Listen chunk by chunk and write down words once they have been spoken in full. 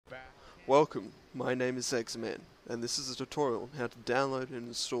Welcome, my name is ZagsTheMan, and this is a tutorial on how to download and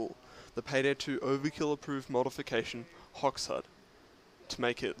install the PAYDAY 2 Overkill approved modification Hox Hud to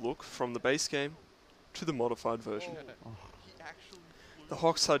make it look from the base game to the modified version. The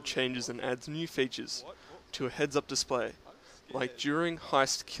Hox Hud changes and adds new features to a heads-up display, like during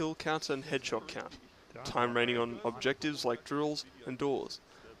heist kill count and headshot count, time rating on objectives like drills and doors,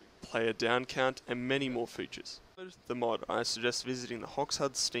 player down count, and many more features. The mod, I suggest visiting the Hox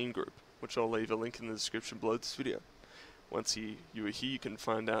Hud Steam Group, which I'll leave a link in the description below this video. Once you are here, you can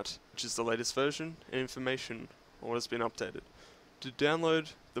find out which is the latest version and information on what has been updated. To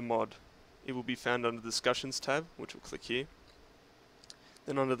download the mod, it will be found under the Discussions tab, which we'll click here.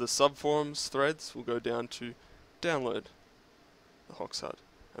 Then under the Subforums threads, we'll go down to Download the Hox Hud,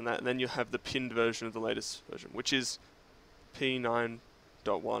 and then you'll have the pinned version of the latest version, which is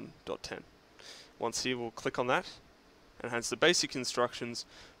P9.1.10. Once here, we'll click on that, and it has the basic instructions,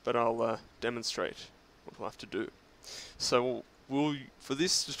 but I'll demonstrate what we'll have to do. So for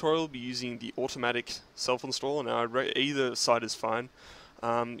this tutorial, we'll be using the automatic self-install. Now, either side is fine.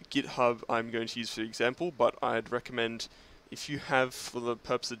 GitHub I'm going to use for example, but I'd recommend, if you have, for the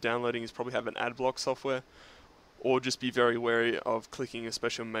purpose of downloading, is probably have an ad block software, or just be very wary of clicking,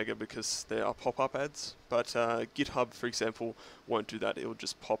 especially on Mega, because there are pop-up ads. But GitHub, for example, won't do that. It will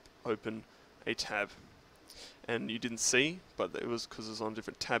just pop open a tab, and you didn't see, but it was because it was on a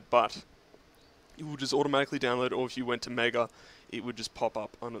different tab, but it will just automatically download, or if you went to Mega, it would just pop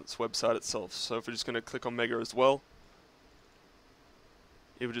up on its website itself. So if we're just going to click on Mega as well,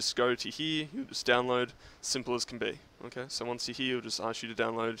 it will just go to here, you'll just download, simple as can be. Okay, so once you're here, it'll just ask you to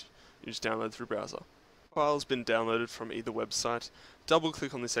download, you just download through browser. File's been downloaded from either website. Double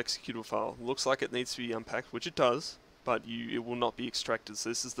click on this executable file. Looks like it needs to be unpacked, which it does, but it will not be extracted. So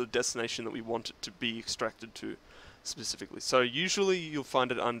this is the destination that we want it to be extracted to specifically. So usually you'll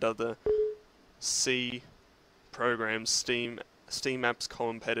find it under the C programs, Steam apps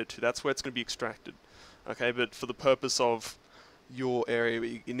column PAYDAY 2. That's where it's going to be extracted. Okay, but for the purpose of your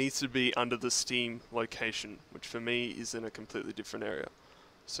area, it needs to be under the Steam location, which for me is in a completely different area.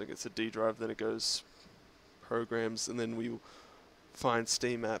 So it gets a D drive, then it goes programs, and then we'll find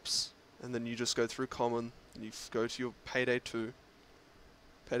Steam apps, and then you just go through common, and you go to your PAYDAY 2,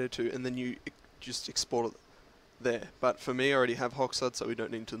 and then you just export it there. But for me, I already have HoxHud, so we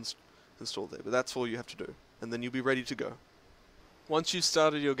don't need to install there. But that's all you have to do, and then you'll be ready to go. Once you've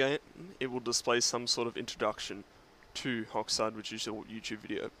started your game, it will display some sort of introduction to HoxHud, which is your YouTube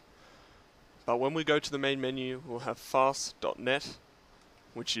video. But when we go to the main menu, we'll have fast.net,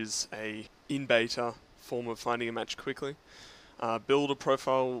 which is a in-beta form of finding a match quickly. Build a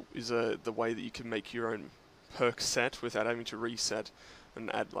profile is the way that you can make your own perk set without having to reset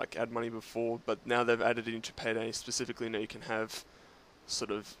and add money before, but now they've added it into PAYDAY specifically. Now you can have sort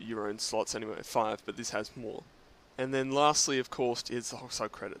of your own slots anyway, 5, but this has more. And then lastly, of course, is the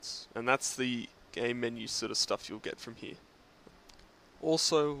HoxHud credits, and that's the game menu sort of stuff you'll get from here.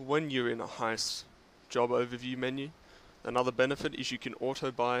 Also, when you're in a heist job overview menu, another benefit is you can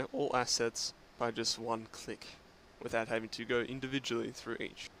auto buy all assets by just one click, without having to go individually through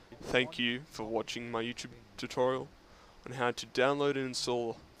each. Thank you for watching my YouTube tutorial on how to download and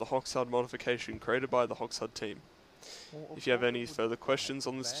install the Hox Hud modification created by the Hox Hud team. If you have any further questions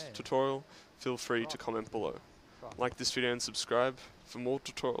on this tutorial, feel free to comment below. Like this video and subscribe for more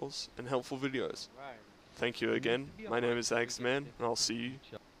tutorials and helpful videos. Thank you again. My name is ZagsTheMan, and I'll see you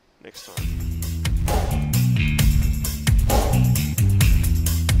next time.